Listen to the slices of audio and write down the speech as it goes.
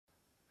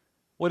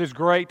Well, it is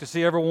great to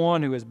see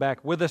everyone who is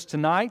back with us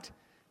tonight,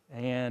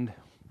 and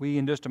we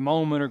in just a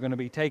moment are going to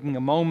be taking a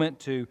moment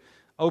to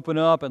open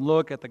up and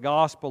look at the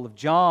Gospel of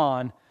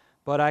John,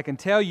 but I can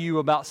tell you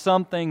about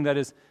something that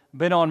has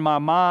been on my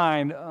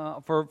mind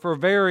for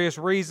various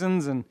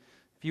reasons, and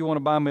if you want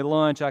to buy me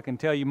lunch, I can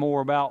tell you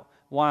more about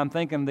why I'm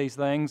thinking these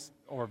things,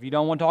 or if you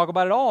don't want to talk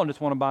about it at all and just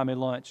want to buy me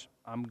lunch,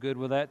 I'm good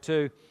with that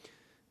too.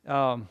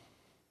 Isn't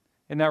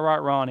that right,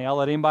 Ronnie? I'll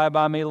let anybody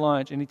buy me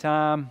lunch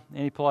anytime,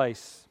 any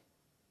place.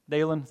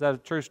 Dalen, is that a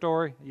true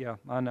story? Yeah,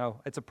 I know.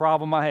 It's a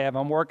problem I have.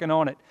 I'm working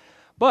on it.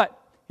 But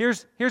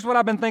here's what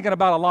I've been thinking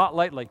about a lot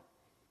lately.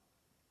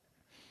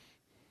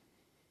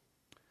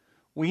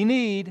 We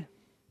need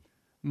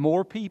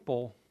more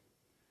people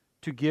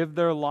to give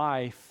their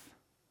life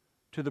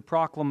to the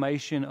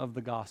proclamation of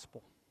the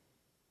gospel.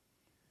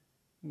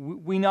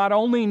 We not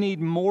only need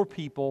more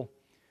people,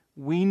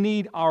 we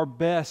need our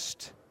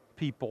best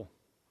people.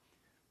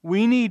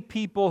 We need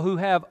people who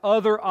have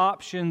other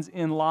options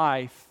in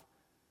life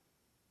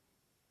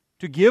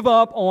to give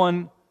up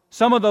on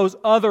some of those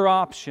other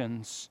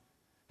options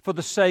for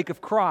the sake of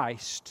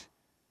Christ.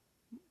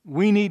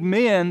 We need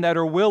men that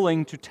are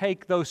willing to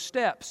take those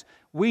steps.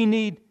 We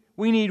need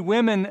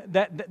women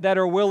that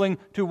are willing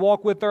to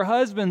walk with their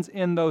husbands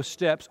in those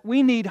steps.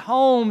 We need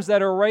homes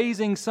that are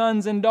raising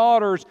sons and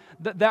daughters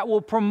that will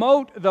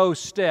promote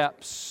those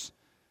steps.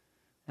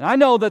 And I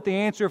know that the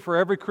answer for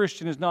every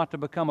Christian is not to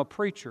become a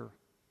preacher.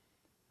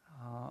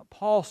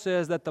 Paul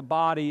says that the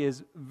body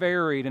is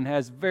varied and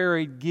has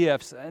varied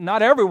gifts.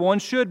 Not everyone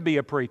should be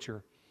a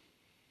preacher.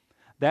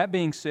 That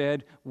being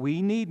said,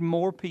 we need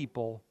more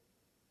people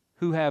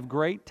who have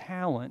great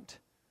talent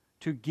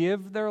to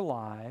give their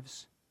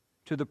lives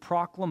to the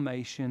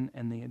proclamation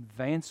and the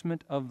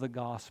advancement of the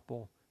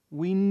gospel.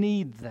 We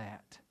need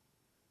that.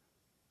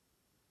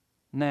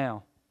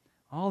 Now,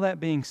 all that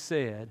being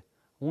said,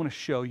 I want to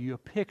show you a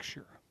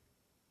picture.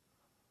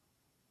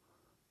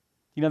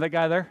 You know that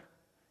guy there?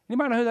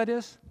 Anybody know who that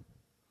is?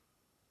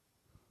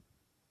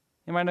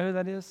 Anybody know who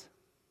that is?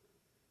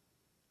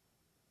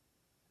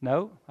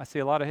 No? I see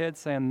a lot of heads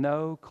saying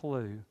no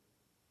clue.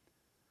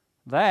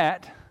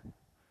 That's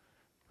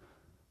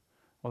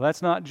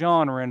not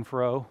John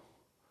Renfro.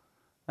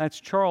 That's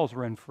Charles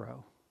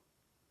Renfro.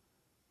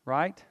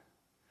 Right?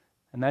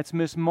 And that's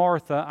Miss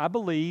Martha, I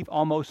believe,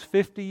 almost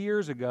 50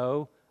 years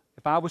ago,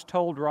 if I was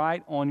told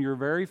right, on your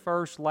very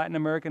first Latin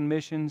American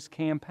missions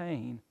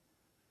campaign.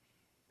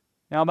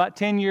 Now, about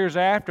 10 years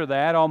after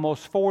that,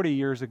 almost 40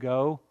 years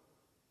ago,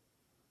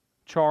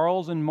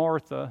 Charles and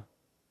Martha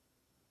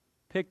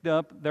picked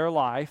up their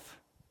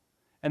life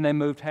and they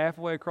moved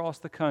halfway across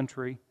the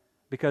country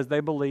because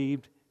they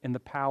believed in the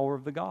power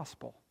of the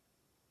gospel.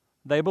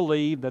 They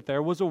believed that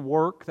there was a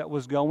work that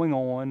was going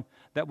on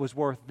that was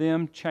worth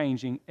them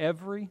changing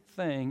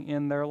everything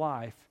in their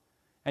life.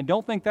 And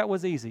don't think that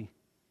was easy.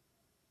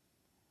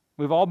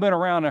 We've all been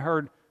around and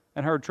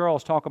heard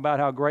Charles talk about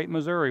how great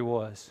Missouri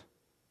was,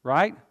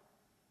 right?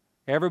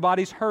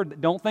 Everybody's heard that.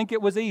 Don't think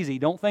it was easy.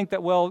 Don't think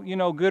that,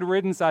 good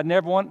riddance, I'd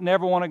never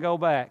want to go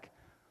back.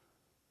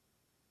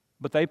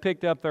 But they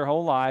picked up their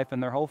whole life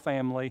and their whole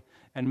family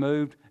and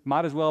moved,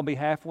 might as well be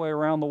halfway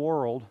around the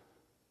world,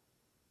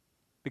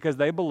 because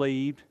they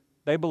believed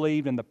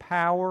in the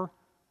power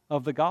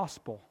of the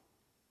gospel.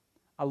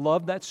 I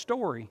love that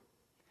story.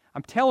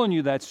 I'm telling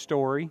you that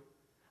story.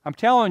 I'm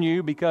telling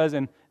you because,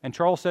 and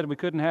Charles said we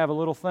couldn't have a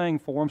little thing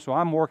for him, so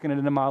I'm working it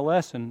into my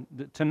lesson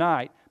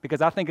tonight because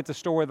I think it's a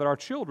story that our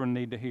children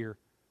need to hear.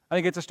 I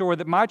think it's a story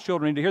that my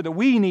children need to hear, that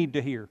we need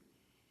to hear.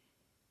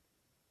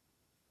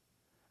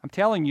 I'm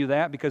telling you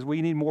that because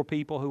we need more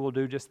people who will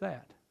do just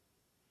that.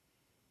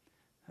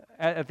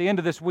 At the end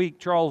of this week,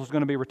 Charles is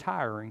going to be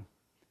retiring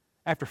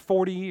after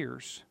 40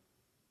 years.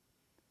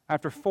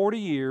 After 40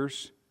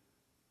 years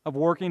of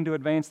working to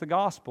advance the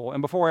gospel.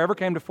 And before I ever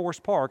came to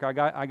Forest Park,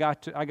 I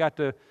got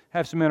to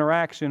have some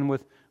interaction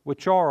with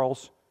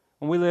Charles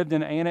when we lived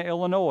in Anna,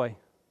 Illinois.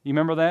 You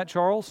remember that,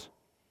 Charles?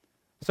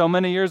 So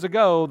many years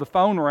ago, the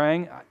phone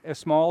rang, a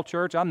small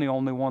church, I'm the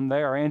only one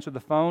there. I answered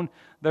the phone.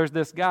 There's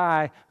this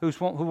guy who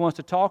wants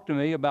to talk to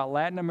me about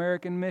Latin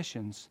American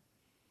missions.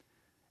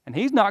 And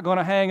he's not going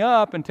to hang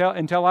up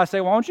until I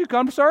say, why don't you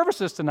come to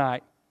services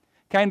tonight?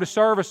 Came to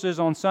services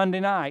on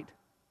Sunday night.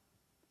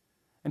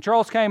 And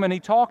Charles came and he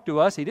talked to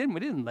us. We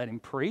didn't let him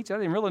preach. I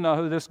didn't really know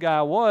who this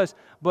guy was,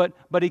 but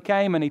he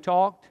came and he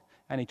talked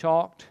and he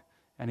talked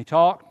and he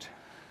talked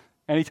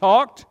and he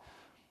talked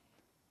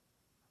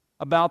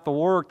about the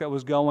work that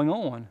was going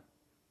on.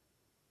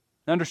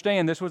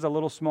 Understand, this was a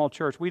little small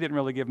church. We didn't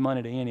really give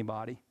money to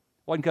anybody. It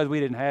wasn't because we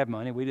didn't have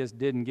money. We just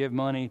didn't give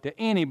money to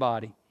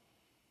anybody.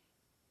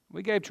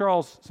 We gave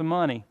Charles some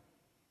money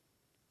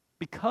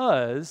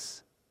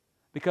because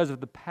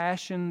of the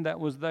passion that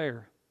was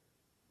there.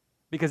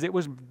 Because it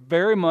was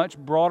very much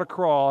brought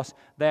across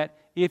that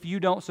if you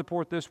don't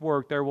support this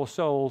work, there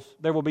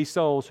will be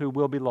souls who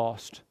will be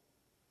lost.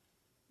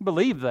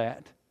 Believe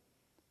that.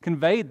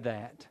 Conveyed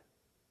that.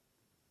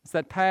 It's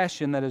that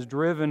passion that has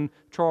driven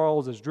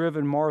Charles, has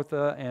driven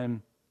Martha,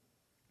 and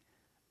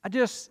I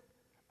just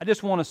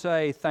want to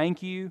say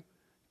thank you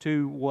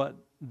to what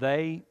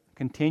they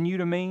continue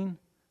to mean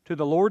to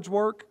the Lord's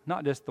work,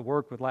 not just the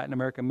work with Latin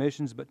American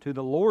missions, but to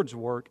the Lord's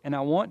work. And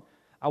I want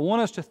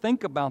us to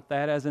think about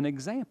that as an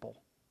example.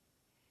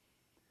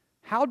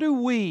 How do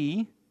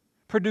we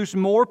produce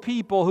more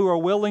people who are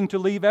willing to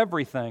leave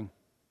everything?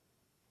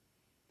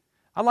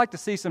 I'd like to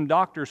see some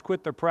doctors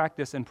quit their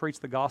practice and preach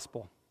the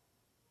gospel.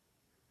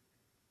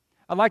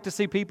 I'd like to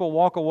see people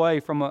walk away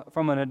from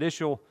an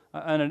additional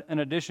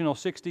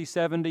 $60,000,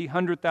 $70,000,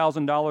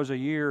 $100,000 a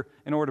year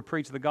in order to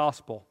preach the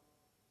gospel.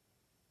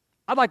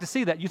 I'd like to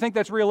see that. You think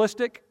that's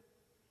realistic?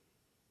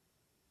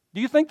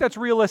 Do you think that's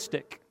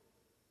realistic?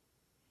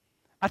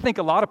 I think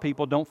a lot of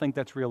people don't think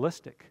that's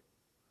realistic.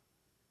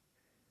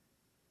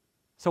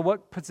 So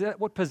what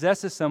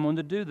possesses someone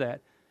to do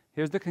that?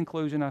 Here's the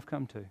conclusion I've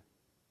come to.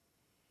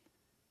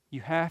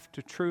 You have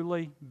to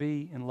truly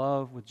be in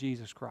love with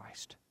Jesus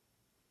Christ.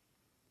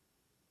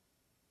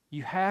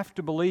 You have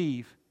to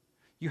believe.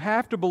 You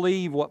have to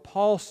believe what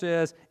Paul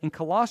says in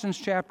Colossians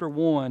chapter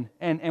 1.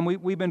 And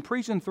we've been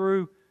preaching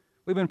through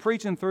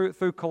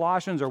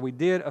Colossians, or we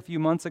did a few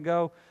months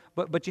ago.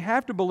 But you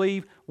have to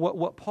believe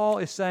what Paul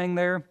is saying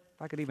there.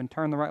 If I could even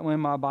turn the right way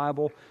in my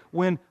Bible.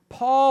 When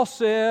Paul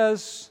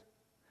says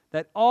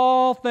that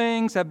all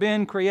things have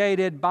been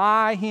created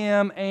by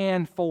Him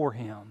and for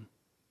Him.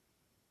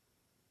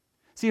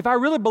 See, if I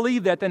really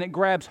believe that, then it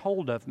grabs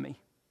hold of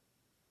me.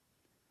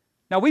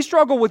 Now, we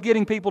struggle with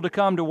getting people to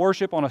come to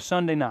worship on a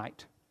Sunday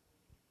night.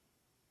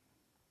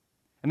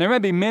 And there may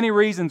be many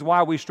reasons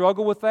why we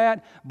struggle with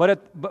that,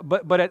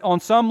 but on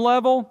some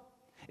level,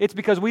 it's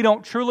because we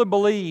don't truly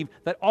believe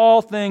that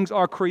all things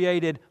are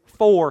created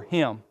for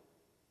Him.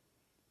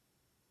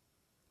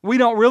 We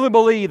don't really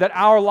believe that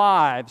our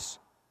lives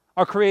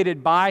are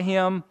created by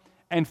Him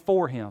and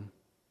for Him.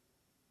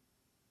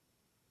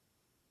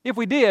 If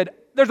we did,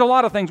 there's a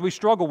lot of things we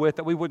struggle with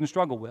that we wouldn't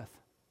struggle with.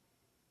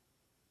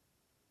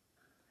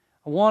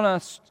 I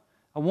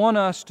want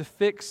us to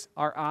fix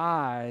our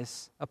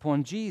eyes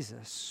upon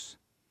Jesus.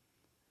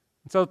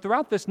 And so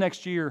throughout this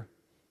next year,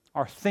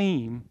 our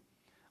theme,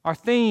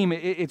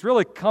 it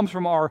really comes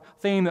from our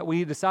theme that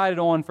we decided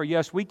on for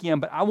Yes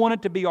Weekend, but I want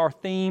it to be our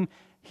theme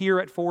here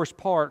at Forest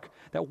Park,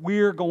 that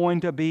we're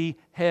going to be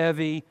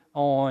heavy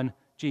on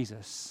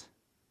Jesus.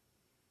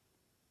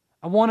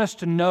 I want us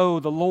to know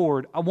the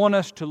Lord. I want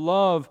us to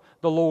love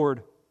the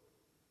Lord.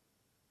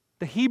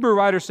 The Hebrew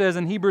writer says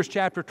in Hebrews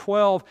chapter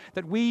 12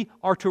 that we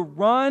are to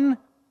run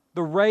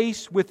the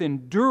race with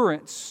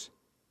endurance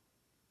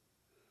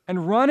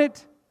and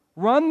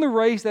run the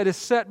race that is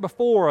set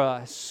before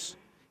us.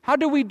 How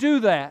do we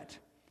do that?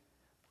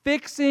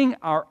 Fixing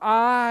our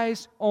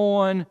eyes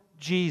on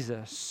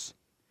Jesus,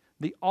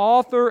 the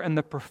author and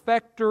the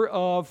perfecter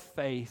of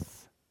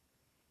faith.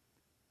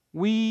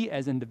 We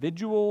as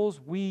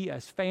individuals, we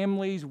as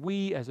families,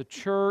 we as a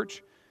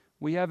church,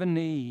 we have a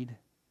need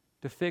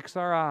to fix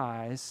our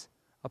eyes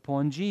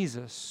upon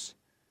Jesus.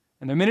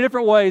 And there are many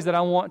different ways that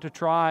I want to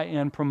try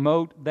and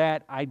promote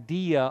that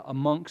idea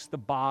amongst the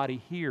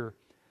body here.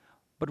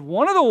 But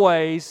one of the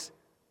ways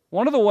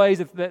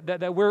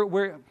that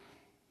we're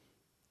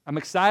I'm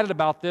excited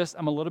about this,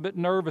 I'm a little bit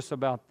nervous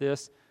about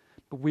this,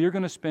 but we're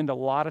going to spend a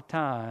lot of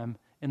time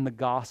in the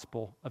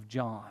Gospel of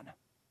John.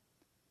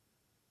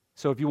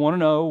 So if you want to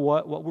know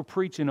what we're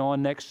preaching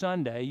on next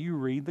Sunday, you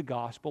read the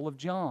Gospel of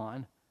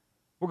John.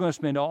 We're going to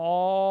spend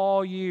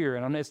all year,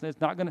 and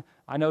it's not going to.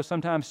 I know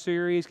sometimes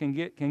series can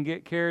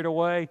get carried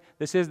away.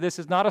 This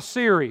is not a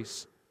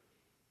series.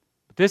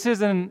 This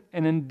is an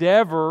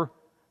endeavor.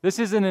 This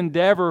is an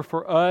endeavor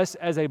for us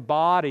as a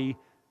body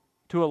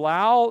to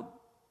allow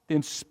the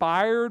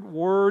inspired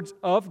words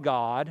of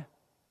God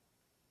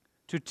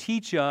to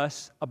teach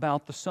us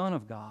about the Son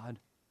of God,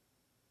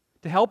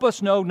 to help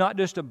us know not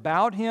just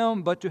about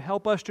Him, but to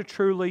help us to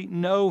truly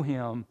know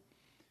Him.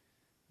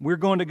 We're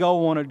going to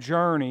go on a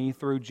journey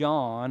through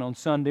John on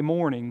Sunday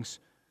mornings.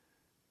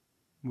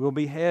 We'll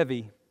be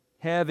heavy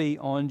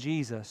on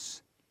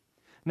Jesus.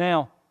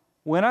 Now,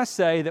 when I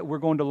say that we're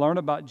going to learn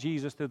about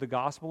Jesus through the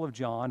Gospel of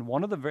John,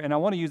 and I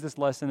want to use this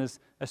lesson as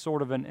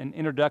sort of an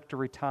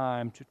introductory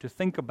time to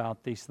think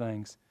about these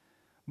things.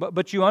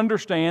 But you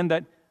understand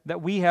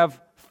that we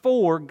have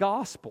 4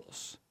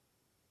 Gospels.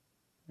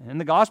 And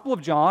the Gospel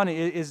of John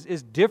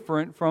is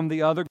different from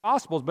the other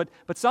Gospels.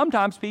 But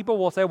sometimes people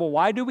will say, well,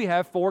 why do we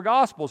have 4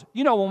 Gospels?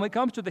 You know, when it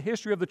comes to the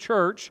history of the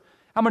church,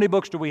 how many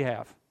books do we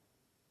have?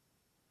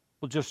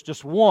 Well,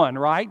 just one,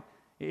 right?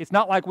 It's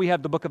not like we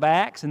have the book of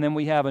Acts and then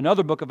we have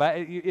another book of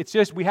Acts. It's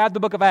just we have the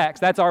book of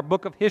Acts. That's our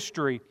book of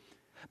history.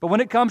 But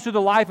when it comes to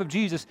the life of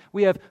Jesus,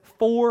 we have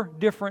 4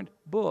 different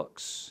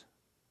books.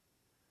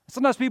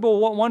 Sometimes people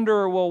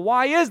wonder, well,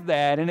 why is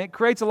that? And it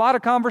creates a lot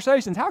of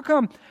conversations. How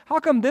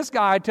come this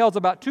guy tells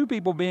about 2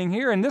 people being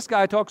here and this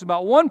guy talks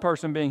about 1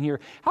 person being here?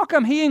 How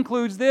come he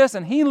includes this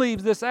and he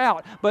leaves this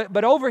out?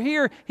 But over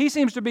here, he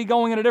seems to be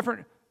going in a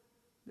different...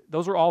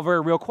 Those are all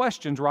very real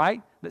questions,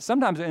 right? That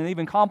sometimes, and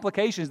even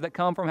complications that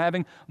come from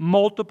having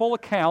multiple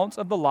accounts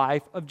of the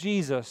life of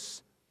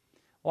Jesus.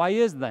 Why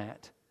is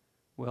that?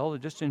 Well,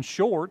 just in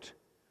short,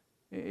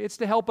 it's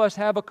to help us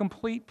have a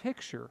complete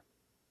picture.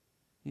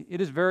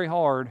 It is very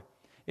hard.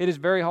 It is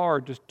very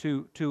hard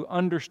to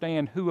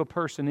understand who a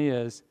person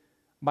is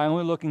by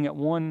only looking at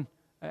one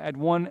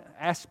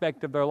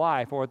aspect of their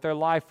life, or at their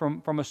life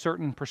from a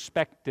certain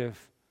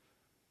perspective.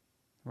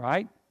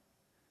 Right?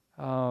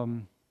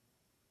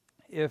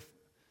 If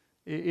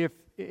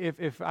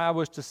I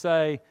was to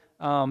say,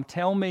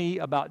 tell me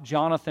about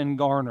Jonathan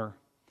Garner,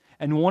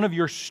 and one of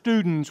your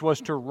students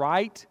was to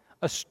write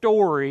a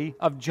story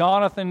of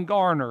Jonathan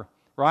Garner,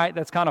 right?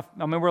 That's kind of,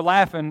 we're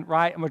laughing,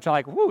 right? And we're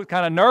like, whoo,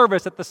 kind of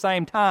nervous at the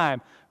same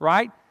time,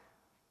 right?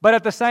 But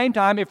at the same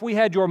time, if we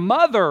had your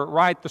mother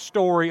write the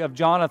story of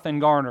Jonathan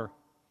Garner,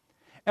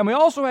 and we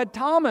also had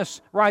Thomas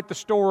write the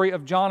story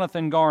of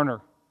Jonathan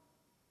Garner,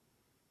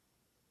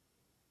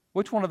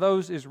 which one of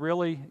those is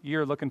really,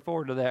 you're looking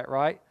forward to that,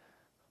 right?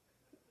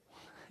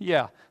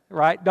 Yeah,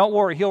 right? Don't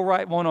worry, he'll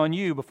write one on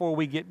you before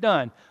we get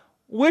done.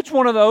 Which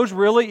one of those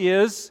really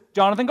is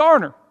Jonathan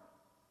Garner?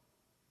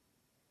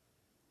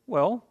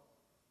 Well,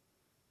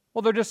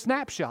 they're just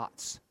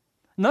snapshots.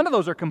 None of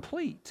those are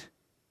complete.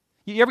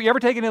 You ever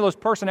take any of those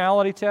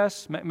personality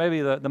tests?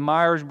 Maybe the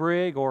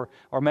Myers-Briggs or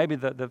maybe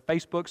the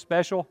Facebook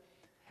special?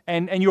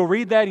 And you'll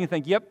read that and you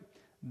think, yep,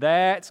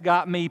 that's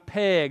got me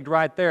pegged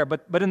right there.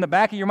 But in the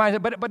back of your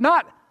mind, but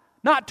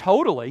not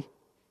totally.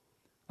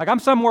 Like I'm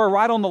somewhere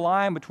right on the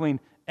line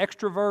between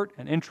extrovert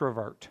and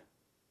introvert.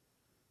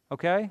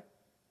 Okay?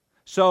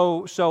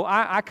 So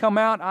I come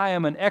out, I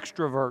am an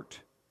extrovert.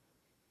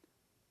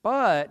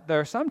 But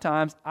there are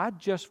sometimes I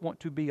just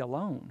want to be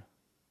alone.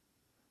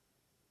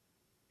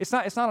 It's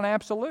not an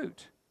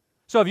absolute.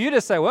 So if you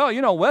just say,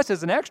 well, Wes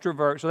is an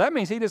extrovert, so that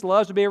means he just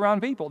loves to be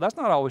around people. That's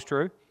not always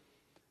true.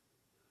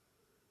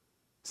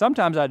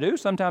 Sometimes I do.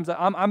 Sometimes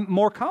I'm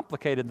more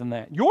complicated than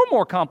that. You're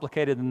more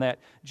complicated than that.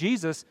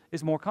 Jesus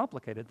is more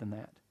complicated than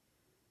that.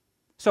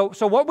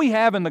 So what we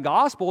have in the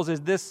Gospels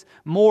is this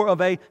more of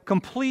a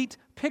complete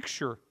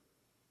picture.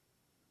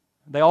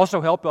 They also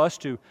help us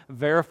to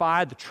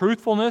verify the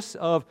truthfulness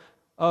of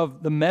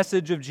the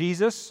message of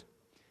Jesus.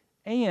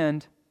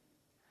 And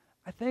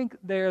I think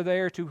they're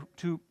there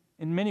to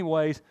in many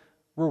ways,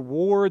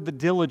 reward the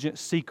diligent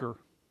seeker.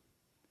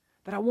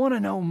 That I want to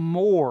know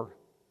more.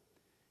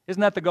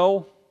 Isn't that the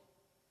goal?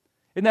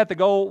 Isn't that the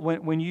goal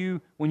when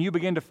you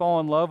begin to fall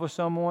in love with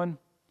someone?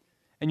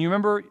 And you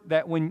remember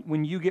that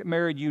when you get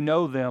married, you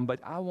know them, but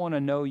I want to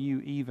know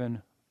you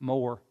even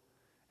more.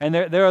 And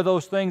there are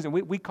those things, and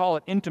we call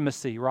it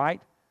intimacy,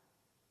 right?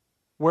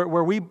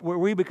 Where we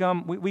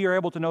are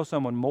able to know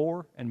someone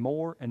more and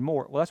more and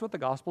more. Well, that's what the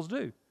Gospels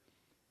do.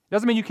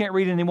 Doesn't mean you can't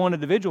read any one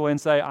individually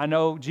and say, I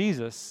know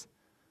Jesus.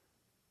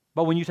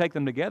 But when you take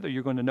them together,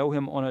 you're going to know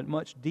Him on a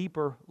much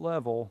deeper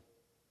level.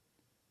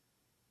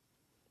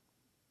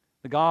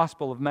 The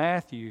Gospel of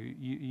Matthew,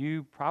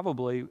 you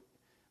probably,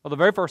 the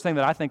very first thing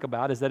that I think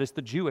about is that it's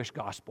the Jewish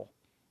Gospel.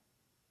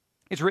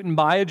 It's written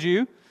by a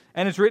Jew,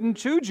 and it's written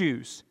to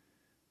Jews.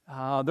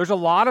 There's a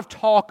lot of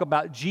talk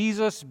about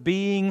Jesus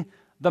being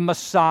the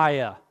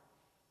Messiah.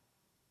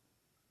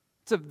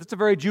 It's a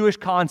very Jewish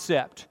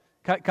concept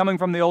coming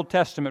from the Old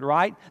Testament,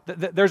 right?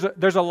 There's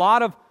a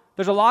lot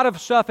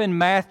of stuff in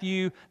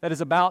Matthew that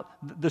is about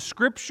the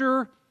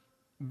Scripture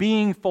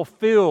being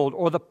fulfilled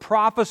or the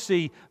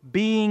prophecy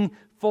being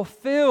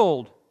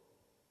fulfilled.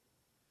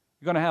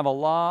 You're going to have a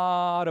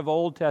lot of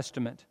Old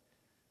Testament.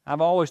 I've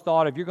always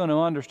thought if you're going to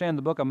understand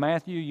the book of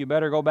Matthew, you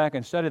better go back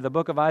and study the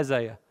book of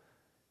Isaiah.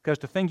 Because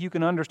to think you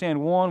can understand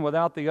one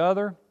without the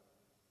other,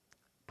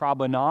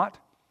 probably not.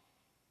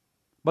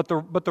 But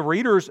the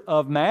readers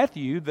of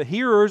Matthew, the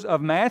hearers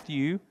of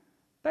Matthew,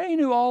 they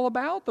knew all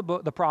about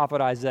the prophet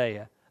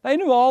Isaiah. They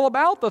knew all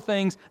about the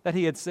things that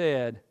he had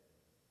said.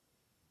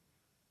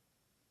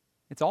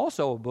 It's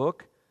also a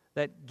book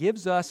that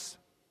gives us,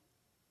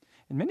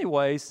 in many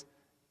ways,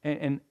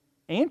 an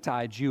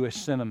anti-Jewish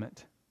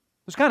sentiment.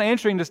 It's kind of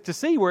interesting to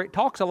see where it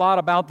talks a lot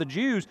about the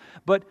Jews,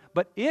 but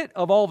it,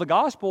 of all the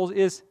Gospels,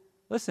 is,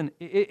 listen,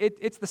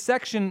 it's the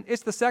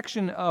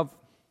section of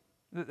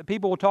that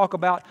people will talk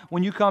about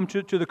when you come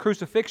to the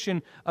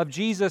crucifixion of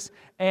Jesus,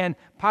 and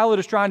Pilate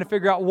is trying to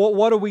figure out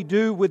what do we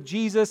do with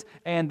Jesus,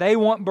 and they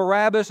want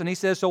Barabbas, and he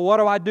says, so what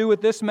do I do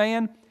with this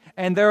man?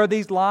 And there are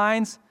these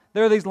lines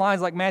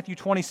like Matthew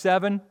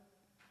 27,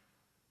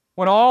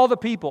 when all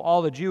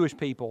the Jewish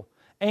people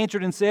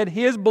answered and said,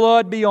 His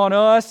blood be on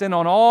us and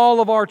on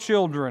all of our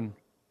children.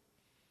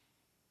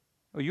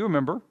 Well, you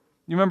remember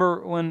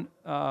when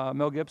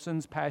Mel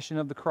Gibson's Passion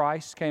of the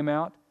Christ came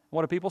out?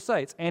 What do people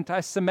say? It's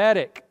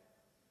anti-Semitic.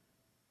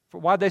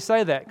 Why'd they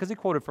say that? Because he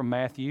quoted from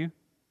Matthew,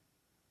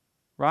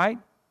 right?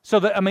 So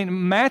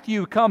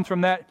Matthew comes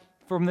from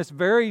this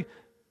very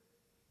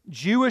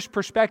Jewish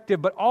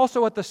perspective, but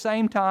also at the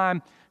same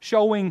time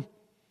showing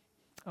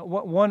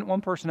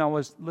one person I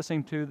was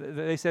listening to.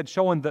 They said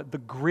showing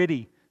the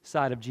gritty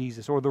side of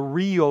Jesus, or the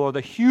real, or the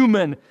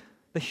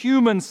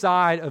human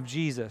side of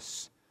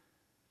Jesus,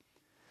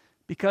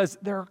 because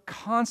there are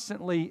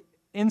constantly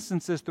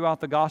instances throughout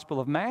the Gospel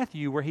of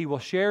Matthew where he will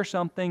share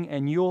something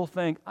and you'll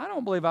think, I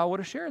don't believe I would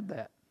have shared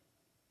that.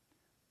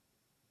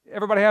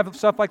 Everybody have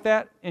stuff like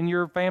that in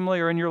your family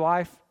or in your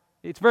life?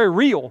 It's very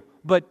real,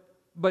 but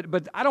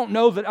but I don't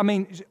know that,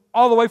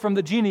 all the way from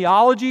the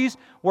genealogies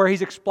where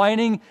he's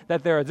explaining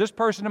that there is this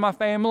person in my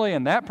family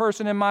and that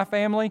person in my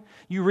family.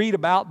 You read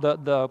about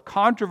the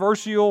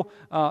controversial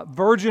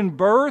virgin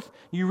birth.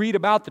 You read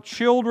about the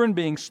children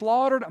being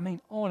slaughtered.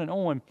 On and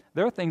on.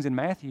 There are things in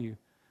Matthew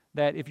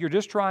that if you're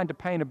just trying to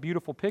paint a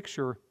beautiful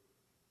picture,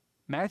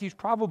 Matthew's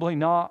probably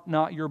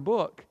not your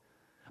book.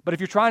 But if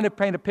you're trying to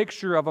paint a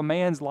picture of a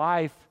man's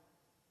life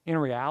in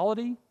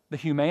reality, the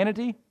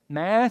humanity,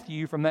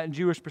 Matthew, from that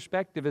Jewish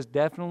perspective, is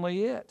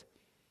definitely it.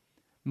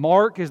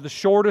 Mark is the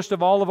shortest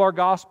of all of our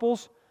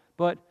Gospels,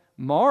 but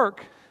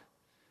Mark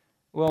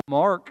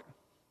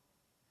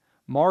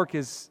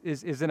is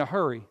in a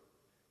hurry.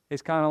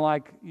 It's kind of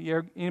like,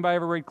 anybody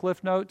ever read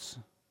Cliff Notes?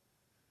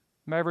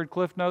 Anybody ever read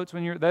Cliff Notes?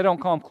 They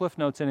don't call them Cliff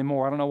Notes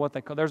anymore. I don't know what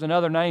they call. There's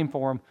another name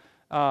for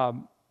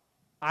them.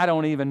 I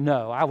don't even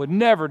know. I would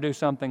never do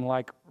something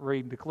like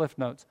read the Cliff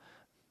Notes.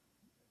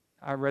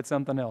 I read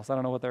something else. I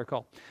don't know what they're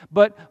called.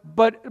 But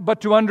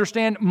to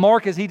understand,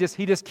 Mark is he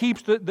just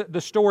keeps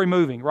the story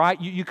moving, right?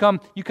 You come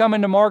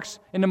into Mark's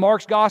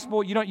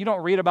gospel. You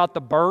don't read about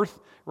the birth,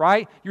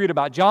 right? You read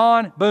about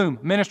John. Boom,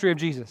 ministry of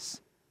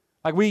Jesus.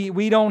 Like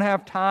we don't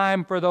have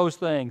time for those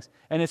things,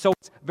 and it's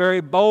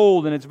very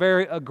bold and it's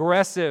very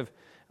aggressive.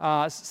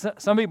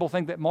 Some people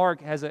think that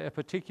Mark has a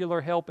particular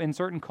help in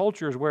certain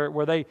cultures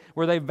where they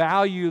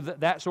value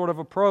that sort of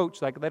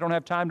approach. Like they don't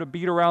have time to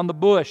beat around the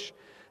bush.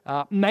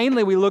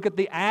 Mainly, we look at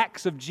the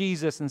acts of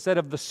Jesus instead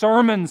of the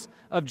sermons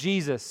of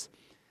Jesus.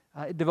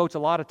 It devotes a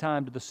lot of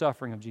time to the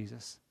suffering of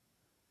Jesus,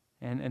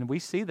 and we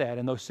see that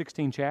in those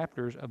 16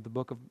 chapters of the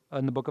book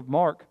of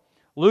Mark.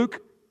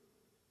 Luke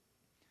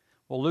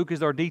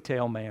is our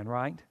detail man,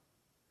 right?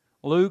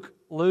 Luke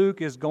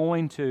is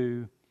going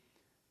to.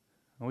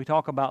 When we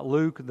talk about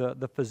Luke,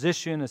 the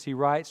physician, as he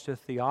writes to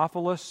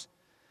Theophilus,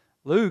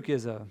 Luke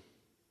is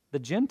the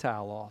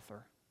Gentile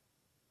author.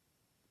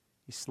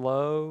 He's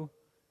slow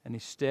and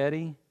he's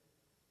steady.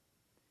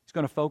 He's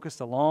going to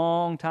focus a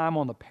long time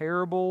on the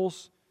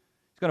parables.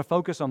 He's going to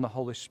focus on the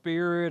Holy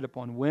Spirit,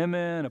 upon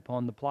women,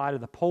 upon the plight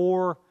of the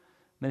poor.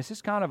 It's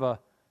just kind of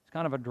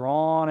a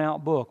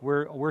drawn-out book.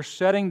 We're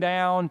sitting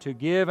down to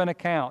give an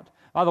account.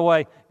 By the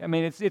way,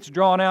 it's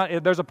drawn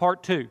out. There's a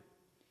part 2,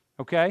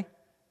 okay?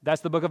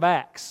 That's the book of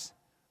Acts.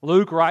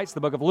 Luke writes the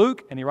book of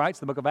Luke, and he writes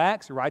the book of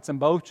Acts. He writes them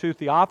both to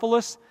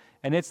Theophilus,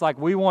 and it's like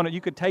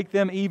you could take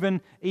them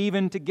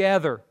even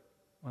together.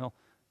 Well,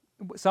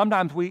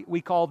 sometimes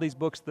we call these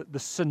books the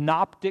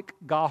synoptic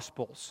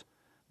Gospels.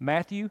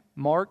 Matthew,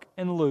 Mark,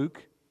 and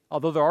Luke,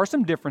 although there are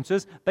some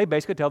differences, they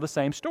basically tell the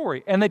same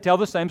story, and they tell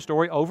the same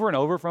story over and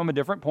over from a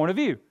different point of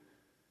view.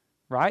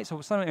 Right?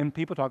 And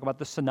people talk about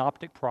the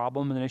synoptic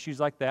problem and issues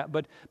like that,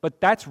 but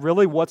that's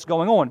really what's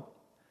going on.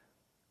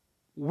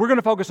 We're going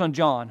to focus on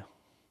John.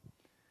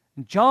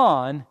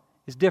 John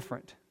is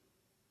different.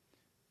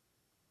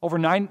 Over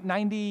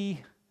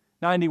 91,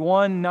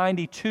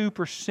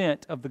 92%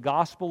 of the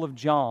Gospel of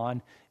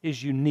John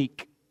is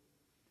unique.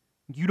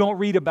 You don't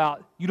read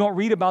about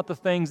the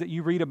things that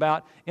you read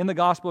about in the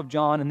Gospel of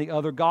John and the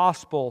other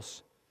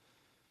Gospels.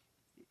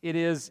 It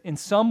is, in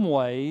some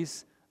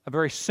ways, a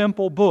very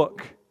simple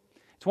book.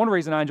 It's one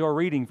reason I enjoy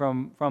reading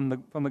from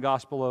the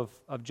Gospel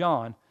of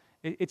John.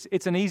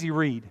 It's an easy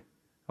read,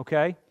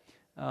 okay?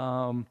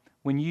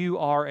 When you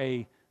are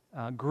a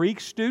Greek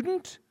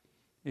student,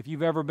 if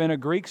you've ever been a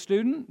Greek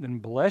student, then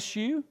bless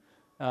you.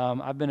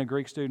 I've been a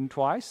Greek student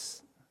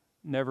twice,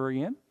 never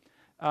again.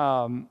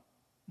 Long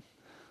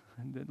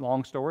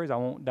stories, I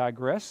won't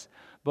digress.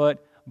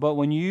 But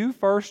when you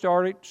first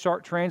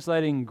start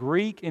translating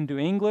Greek into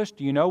English,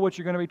 do you know what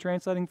you're going to be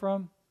translating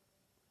from?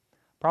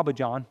 Probably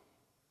John.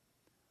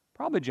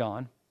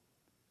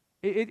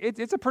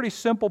 It's a pretty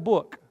simple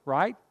book,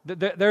 right?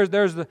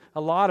 There's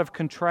a lot of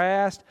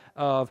contrast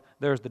of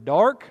there's the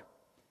dark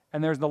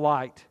and there's the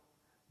light.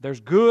 There's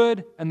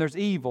good and there's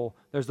evil.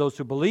 There's those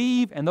who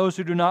believe and those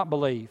who do not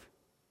believe.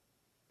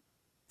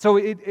 So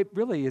it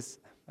really is,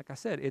 like I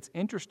said, it's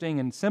interesting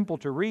and simple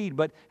to read,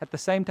 but at the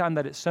same time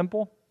that it's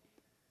simple,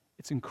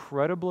 it's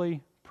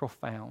incredibly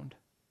profound.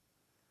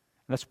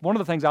 And that's one of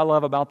the things I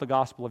love about the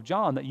Gospel of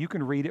John, that you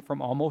can read it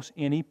from almost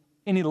any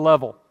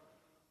level,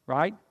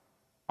 right?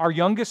 Our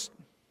youngest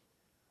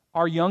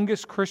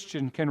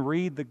Christian can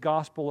read the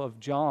Gospel of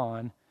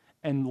John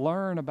and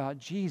learn about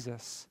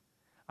Jesus.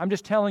 I'm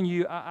just telling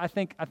you, I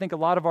think a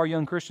lot of our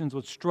young Christians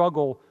would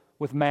struggle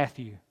with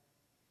Matthew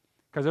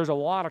because there's a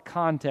lot of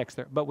context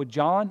there. But with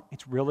John,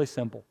 it's really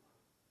simple.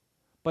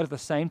 But at the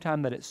same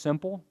time that it's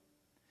simple,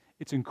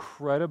 it's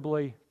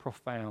incredibly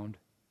profound.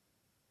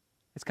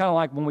 It's kind of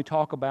like when we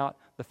talk about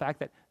the fact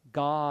that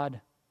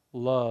God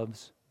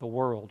loves the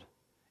world.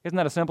 Isn't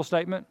that a simple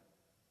statement?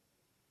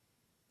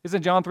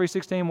 Isn't John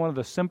 3:16 one of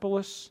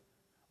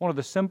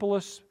the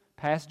simplest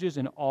passages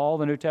in all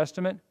the New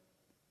Testament?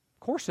 Of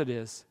course it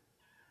is.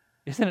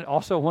 Isn't it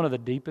also one of the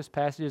deepest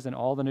passages in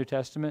all the New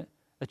Testament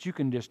that you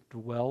can just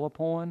dwell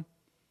upon?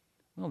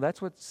 Well,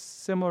 that's what's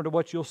similar to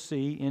what you'll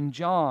see in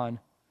John.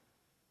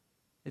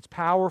 It's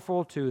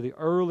powerful to the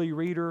early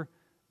reader,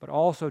 but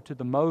also to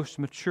the most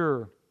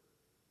mature.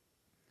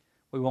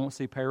 We won't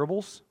see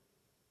parables.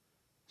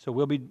 So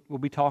we'll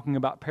be talking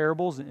about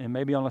parables, and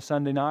maybe on a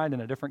Sunday night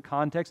in a different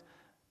context.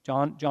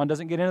 John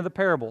doesn't get into the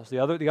parables. The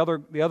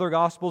other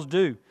Gospels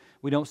do.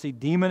 We don't see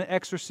demon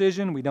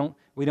exorcism. We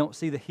don't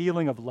see the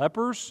healing of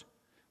lepers.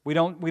 We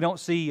don't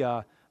see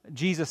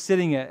Jesus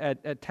sitting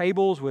at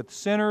tables with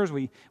sinners.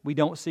 We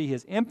don't see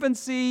his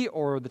infancy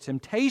or the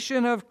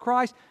temptation of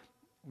Christ.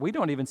 We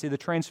don't even see the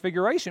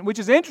transfiguration, which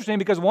is interesting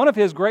because one of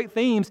his great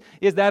themes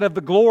is that of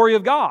the glory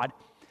of God.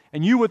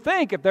 And you would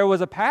think if there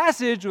was a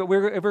passage, if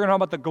we're going to talk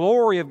about the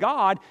glory of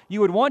God, you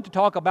would want to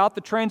talk about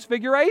the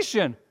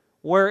transfiguration,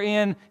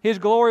 wherein his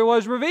glory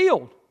was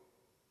revealed.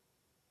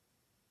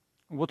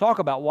 We'll talk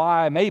about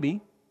why maybe.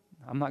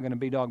 I'm not going to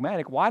be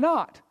dogmatic. Why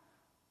not?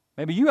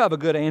 Maybe you have a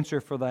good answer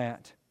for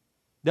that.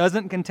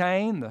 Doesn't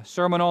contain the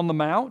Sermon on the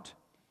Mount.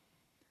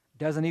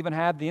 Doesn't even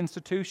have the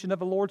institution of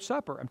the Lord's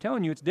Supper. I'm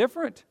telling you, it's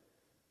different.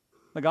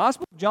 The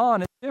Gospel of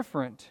John is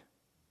different.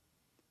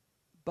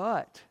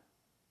 But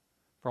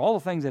for all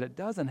the things that it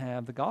doesn't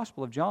have, the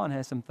Gospel of John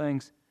has some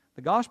things.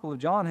 The Gospel of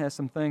John has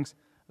some things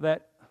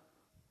that,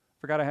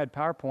 forgot I had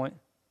PowerPoint.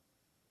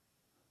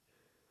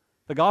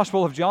 The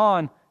Gospel of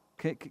John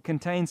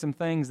contains some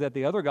things that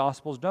the other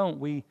Gospels don't.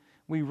 We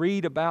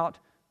read about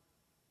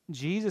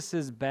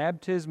Jesus'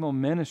 baptismal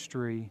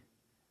ministry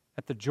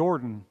at the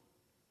Jordan.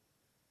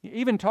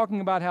 Even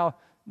talking about how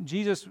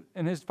Jesus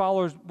and his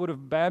followers would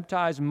have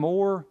baptized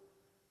more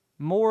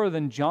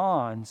than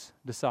John's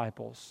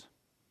disciples.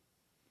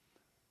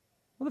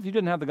 Well, if you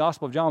didn't have the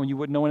Gospel of John, you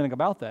wouldn't know anything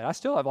about that. I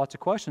still have lots of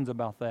questions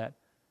about that.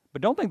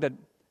 But don't think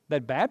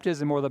that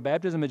baptism or the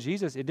baptism of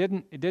Jesus, it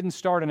didn't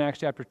start in Acts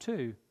chapter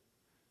 2.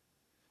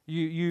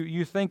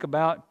 You think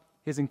about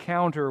his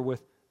encounter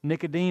with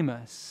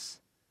Nicodemus,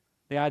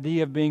 the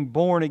idea of being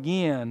born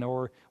again,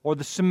 or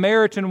the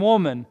Samaritan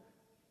woman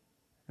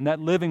and that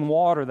living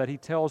water that he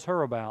tells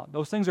her about.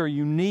 Those things are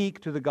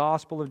unique to the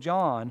Gospel of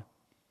John.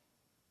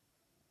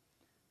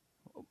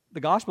 The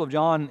Gospel of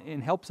John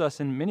helps us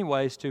in many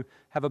ways to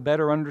have a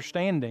better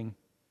understanding.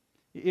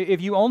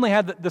 If you only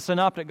had the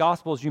Synoptic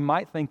Gospels, you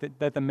might think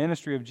that the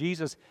ministry of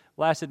Jesus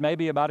lasted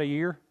maybe about a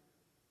year.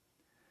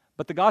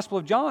 But the Gospel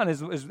of John is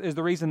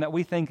the reason that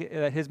we think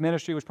that his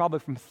ministry was probably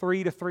from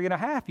 3 to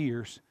 3.5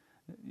 years.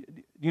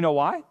 You know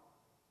why?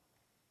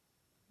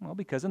 Well,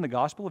 because in the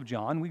Gospel of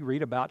John, we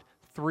read about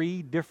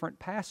 3 different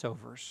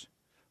Passovers.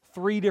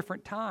 3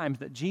 different times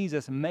that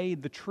Jesus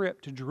made the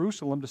trip to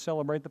Jerusalem to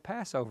celebrate the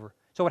Passover.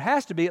 So it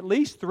has to be at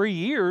least 3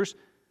 years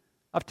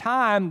of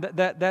time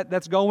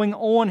that's going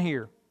on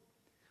here.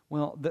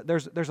 Well,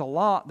 there's a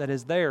lot that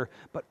is there,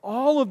 but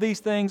all of these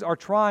things are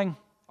trying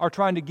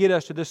to get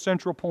us to this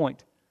central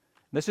point.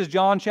 This is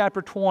John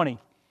chapter 20,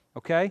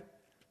 okay?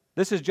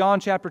 This is John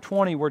chapter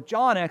 20, where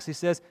John actually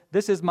says,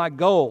 this is my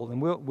goal,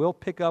 and we'll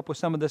pick up with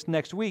some of this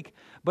next week.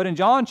 But in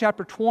John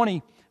chapter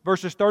 20,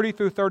 verses 30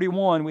 through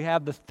 31, we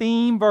have the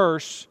theme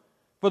verse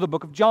for the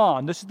book of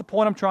John. This is the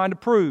point I'm trying to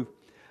prove.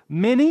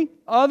 Many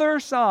other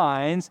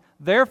signs,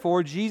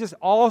 therefore, Jesus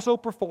also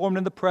performed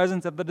in the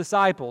presence of the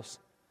disciples.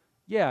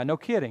 Yeah, no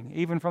kidding.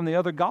 Even from the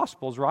other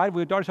Gospels, right?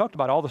 We've already talked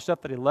about all the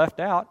stuff that he left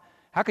out.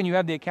 How can you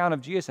have the account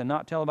of Jesus and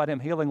not tell about him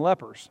healing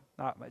lepers?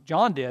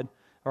 John did,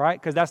 all right?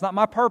 Because that's not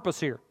my purpose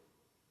here.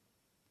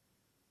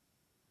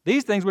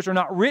 These things which are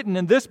not written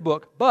in this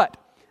book, but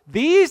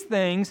these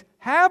things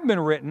have been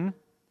written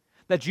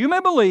that you may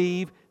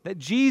believe that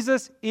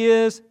Jesus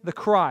is the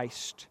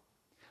Christ,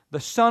 the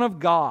Son of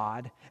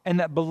God, and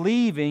that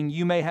believing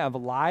you may have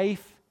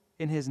life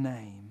in his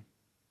name.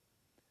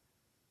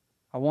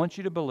 I want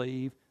you to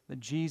believe that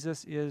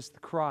Jesus is the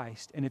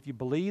Christ. And if you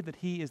believe that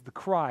he is the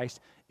Christ,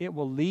 it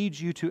will lead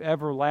you to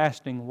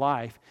everlasting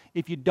life.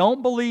 If you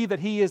don't believe that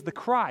he is the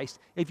Christ,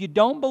 if you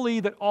don't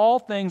believe that all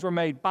things were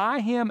made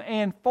by him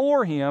and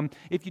for him,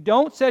 if you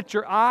don't set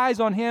your eyes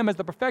on him as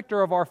the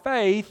perfecter of our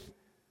faith,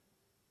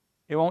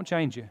 it won't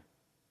change you.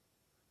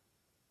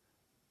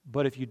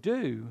 But if you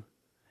do,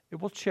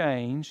 it will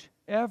change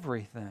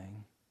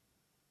everything.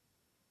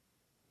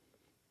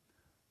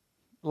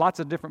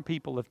 Lots of different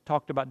people have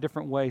talked about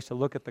different ways to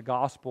look at the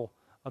Gospel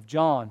of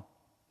John.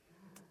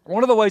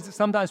 One of the ways that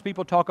sometimes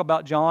people talk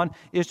about John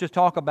is to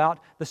talk about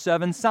the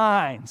 7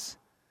 signs.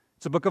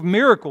 It's a book of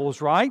miracles,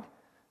 right?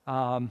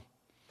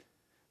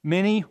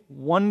 Many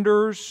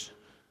wonders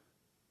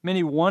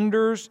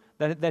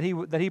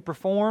that he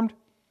performed.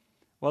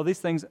 Well, these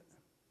things,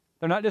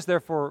 they're not just there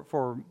for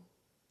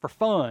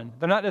fun.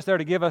 They're not just there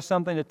to give us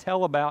something to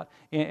tell about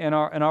in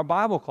our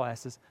Bible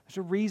classes. There's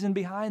a reason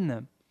behind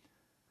them.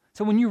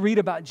 So when you read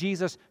about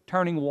Jesus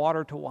turning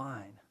water to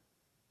wine,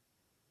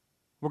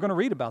 we're going to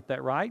read about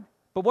that, right?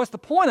 But what's the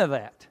point of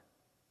that?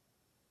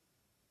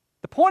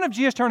 The point of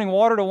Jesus turning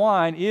water to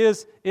wine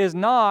is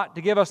not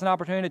to give us an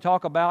opportunity to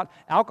talk about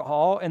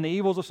alcohol and the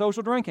evils of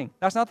social drinking.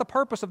 That's not the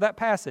purpose of that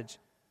passage.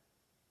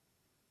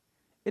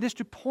 It is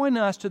to point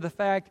us to the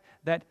fact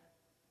that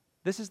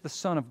this is the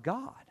Son of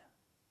God.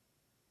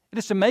 It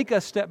is to make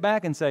us step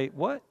back and say,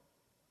 what?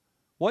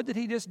 What did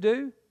he just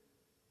do?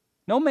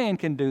 No man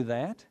can do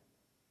that.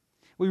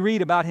 We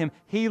read about him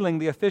healing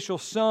the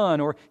official's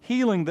son, or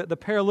healing the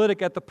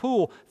paralytic at the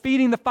pool,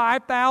 feeding the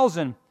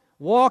 5,000,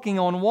 walking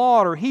on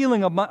water,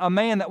 healing a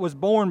man that was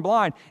born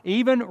blind,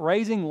 even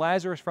raising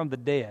Lazarus from the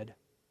dead.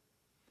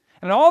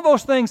 And all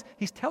those things,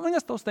 he's telling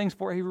us those things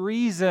for a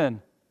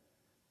reason.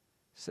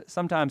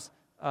 Sometimes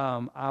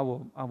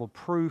I'll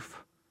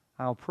proof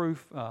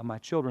my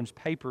children's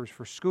papers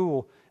for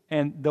school,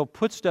 and they'll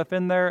put stuff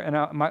in there,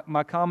 and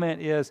my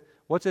comment is,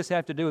 what's this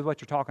have to do with what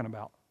you're talking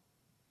about?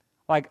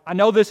 Like, I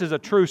know this is a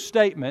true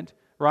statement,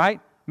 right?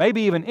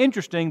 Maybe even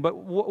interesting, but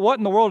what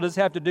in the world does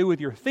this have to do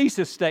with your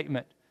thesis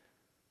statement?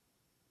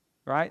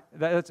 Right?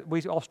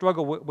 We all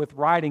struggle with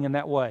writing in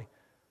that way.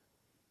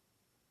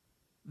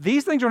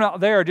 These things are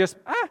not there just,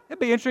 it'd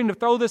be interesting to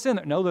throw this in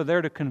there. No, they're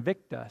there to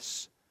convict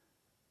us.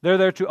 They're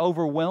there to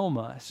overwhelm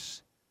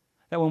us.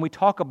 That when we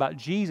talk about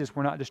Jesus,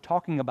 we're not just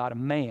talking about a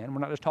man. We're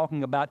not just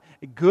talking about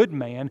a good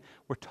man.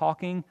 We're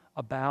talking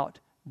about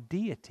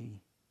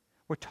deity.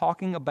 We're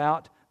talking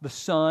about the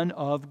Son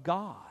of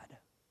God.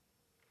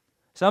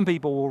 Some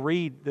people will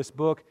read this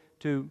book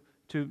to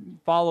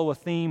follow a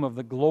theme of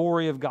the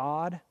glory of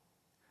God.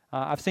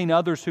 I've seen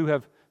others who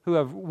have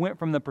went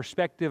from the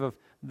perspective of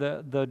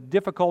the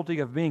difficulty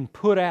of being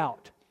put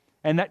out,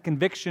 and that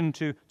conviction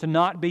to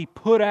not be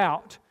put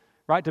out,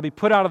 right? To be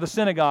put out of the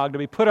synagogue, to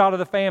be put out of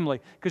the family,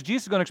 because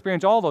Jesus is going to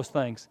experience all those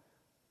things.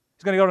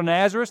 He's going to go to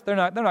Nazareth. They're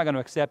not going to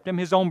accept him.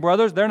 His own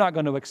brothers, they're not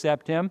going to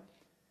accept him.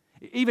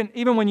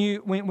 Even when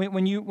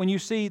you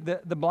see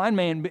the blind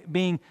man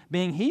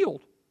being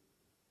healed,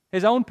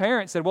 his own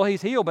parents said, "Well,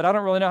 he's healed, but I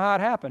don't really know how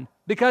it happened,"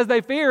 because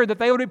they feared that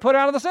they would be put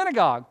out of the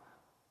synagogue.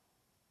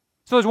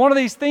 So it's one of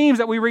these themes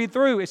that we read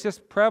through. It's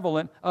just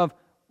prevalent of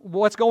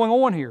what's going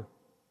on here.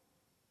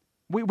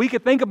 We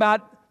could think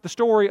about the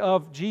story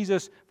of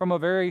Jesus from a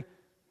very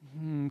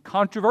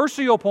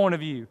controversial point of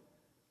view.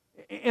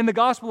 In the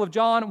Gospel of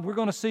John, we're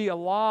going to see a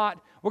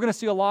lot. We're going to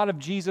see a lot of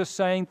Jesus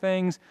saying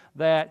things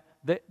that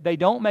they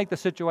don't make the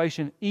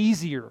situation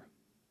easier.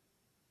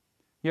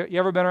 You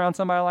ever been around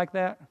somebody like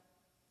that?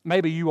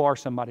 Maybe you are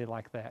somebody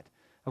like that.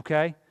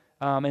 Okay,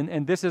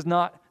 and this is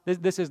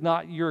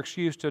not your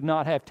excuse to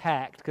not have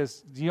tact,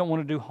 because you don't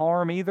want to do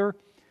harm either.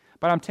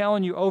 But I'm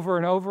telling you, over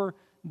and over,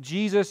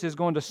 Jesus is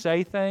going to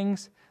say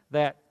things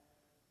that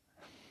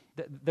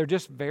they're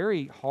just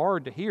very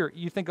hard to hear.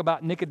 You think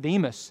about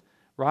Nicodemus,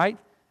 right?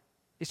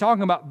 He's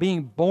talking about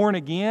being born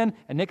again,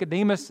 and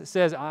Nicodemus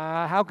says,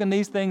 how can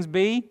these things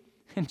be?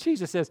 And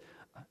Jesus says,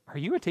 are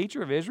you a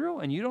teacher of Israel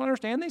and you don't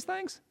understand these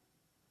things?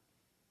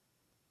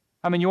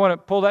 I mean, you want to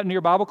pull that into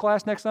your Bible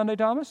class next Sunday,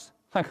 Thomas?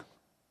 Like,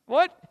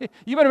 what?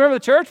 You've been a member of the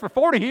church for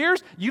 40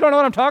 years? You don't know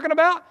what I'm talking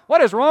about?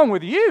 What is wrong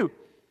with you?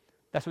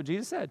 That's what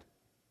Jesus said.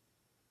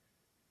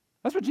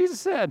 That's what Jesus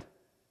said.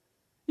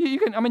 You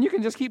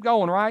can just keep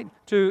going, right?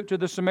 To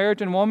the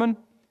Samaritan woman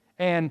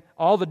and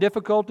all the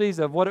difficulties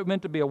of what it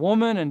meant to be a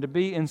woman and to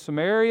be in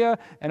Samaria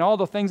and all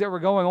the things that were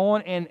going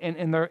on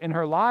in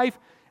her life.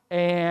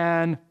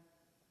 And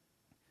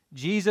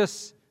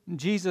Jesus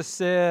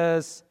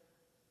says,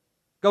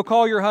 "Go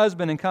call your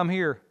husband and come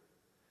here."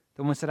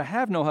 The woman said, "I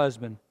have no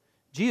husband."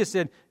 Jesus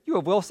said, "You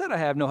have well said, I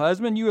have no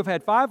husband. You have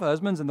had 5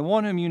 husbands, and the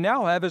one whom you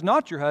now have is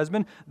not your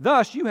husband.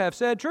 Thus you have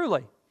said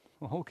truly."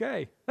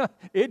 Okay.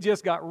 It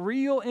just got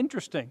real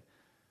interesting.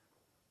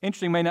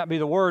 Interesting may not be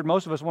the word.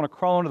 Most of us want to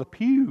crawl under the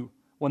pew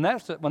when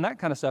that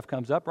kind of stuff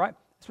comes up, right?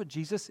 That's what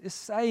Jesus is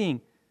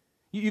saying.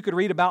 You could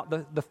read about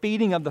the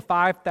feeding of the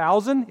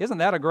 5,000. Isn't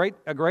that a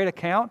great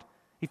account?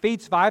 He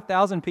feeds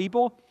 5,000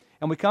 people.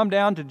 And we come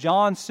down to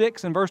John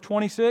 6 and verse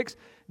 26.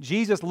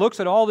 Jesus looks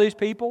at all these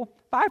people,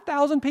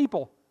 5,000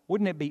 people.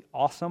 Wouldn't it be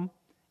awesome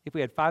if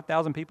we had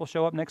 5,000 people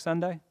show up next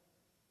Sunday?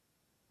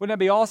 Wouldn't that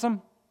be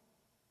awesome?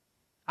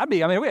 We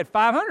had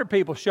 500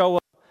 people show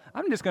up.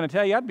 I'm just going to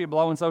tell you, I'd be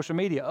blowing social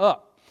media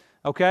up.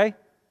 Okay?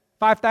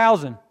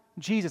 5,000.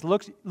 Jesus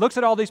looks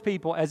at all these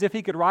people as if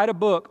he could write a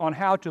book on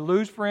how to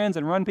lose friends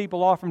and run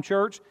people off from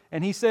church.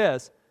 And he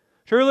says,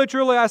 "Truly,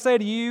 truly, I say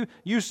to you,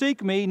 you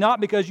seek me not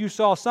because you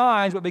saw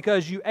signs, but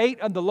because you ate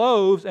of the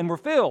loaves and were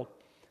filled."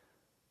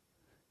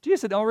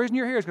 Jesus said, "The only reason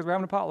you're here is because we're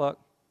having a potluck."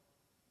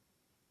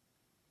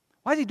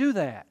 Why does he do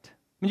that? I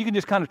mean, you can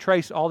just kind of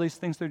trace all these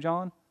things through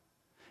John.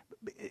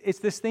 It's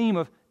this theme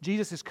of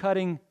Jesus is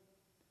cutting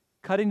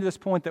to this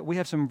point that we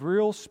have some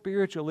real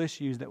spiritual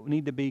issues that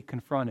need to be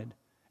confronted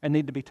and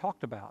need to be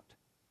talked about.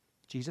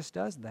 Jesus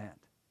does that.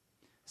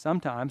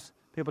 Sometimes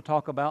people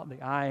talk about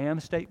the I am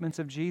statements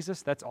of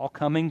Jesus. That's all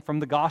coming from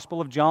the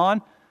Gospel of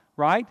John,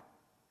 right?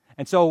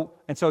 And so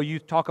you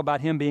talk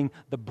about him being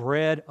the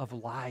bread of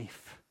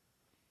life,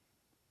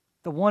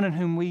 the one in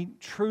whom we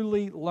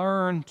truly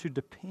learn to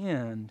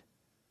depend,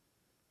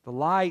 the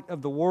light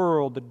of the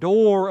world, the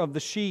door of the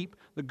sheep,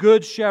 the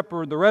good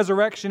shepherd, the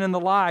resurrection and the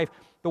life,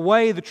 the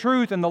way, the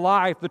truth, and the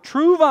life, the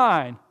true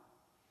vine.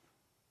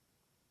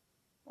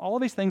 All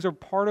of these things are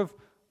part of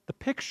the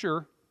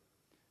picture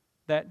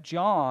that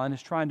John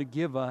is trying to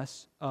give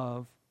us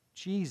of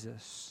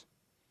Jesus.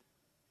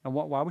 And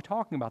why are we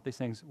talking about these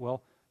things?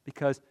 Well,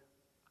 because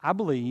I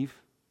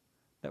believe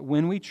that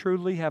when we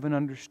truly have an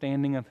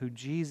understanding of who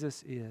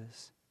Jesus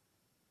is,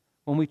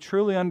 when we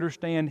truly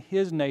understand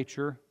His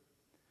nature,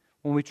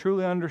 when we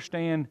truly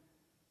understand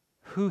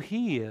who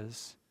He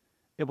is,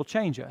 it will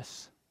change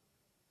us.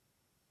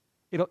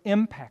 It'll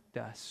impact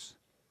us.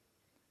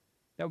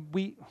 That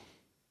we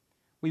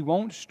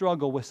won't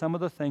struggle with some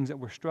of the things that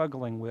we're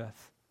struggling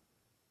with.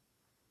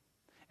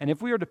 And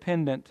if we are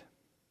dependent,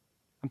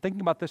 I'm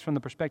thinking about this from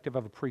the perspective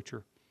of a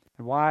preacher,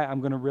 and why I'm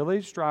going to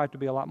really strive to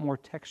be a lot more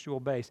textual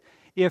based.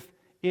 If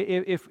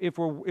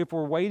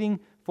we're waiting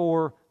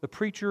for the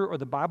preacher or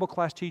the Bible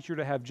class teacher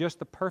to have just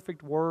the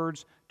perfect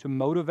words to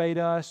motivate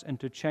us and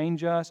to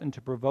change us and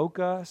to provoke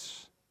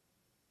us,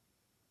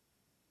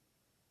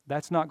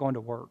 that's not going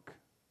to work.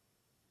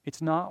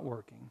 It's not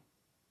working.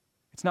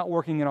 It's not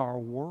working in our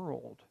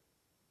world.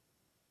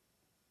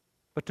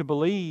 But to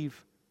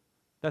believe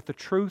that the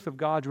truth of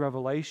God's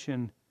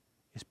revelation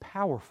is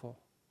powerful,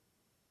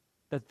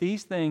 that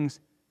these things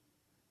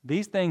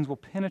will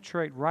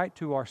penetrate right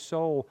to our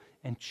soul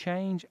and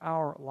change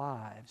our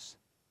lives.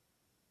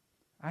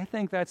 I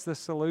think that's the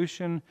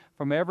solution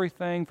from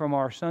everything from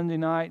our Sunday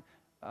night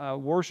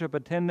worship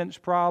attendance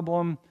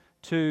problem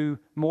to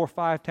more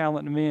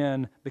 5-talent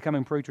men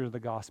becoming preachers of the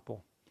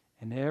gospel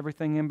and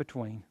everything in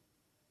between.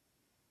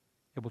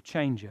 It will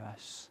change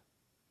us.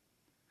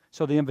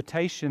 So the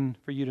invitation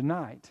for you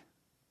tonight,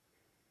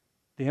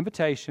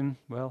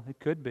 well, it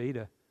could be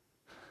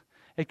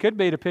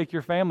to pick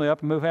your family up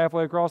and move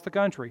halfway across the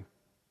country.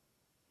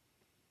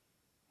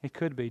 It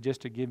could be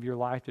just to give your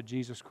life to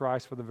Jesus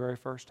Christ for the very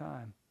first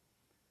time.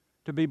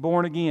 To be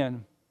born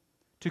again,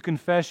 to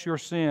confess your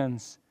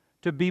sins,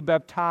 to be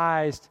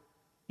baptized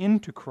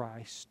into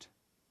Christ,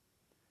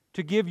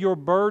 to give your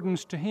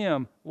burdens to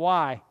Him.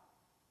 Why?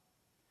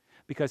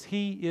 Because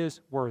He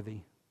is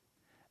worthy.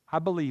 I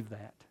believe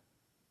that.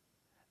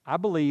 I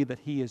believe that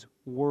He is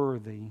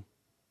worthy.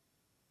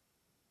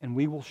 And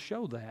we will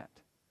show that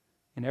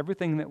in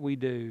everything that we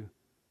do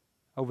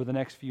over the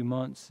next few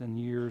months and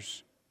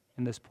years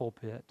in this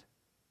pulpit.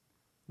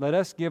 Let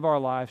us give our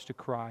lives to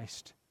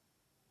Christ.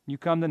 You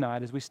come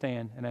tonight as we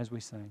stand and as we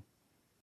sing.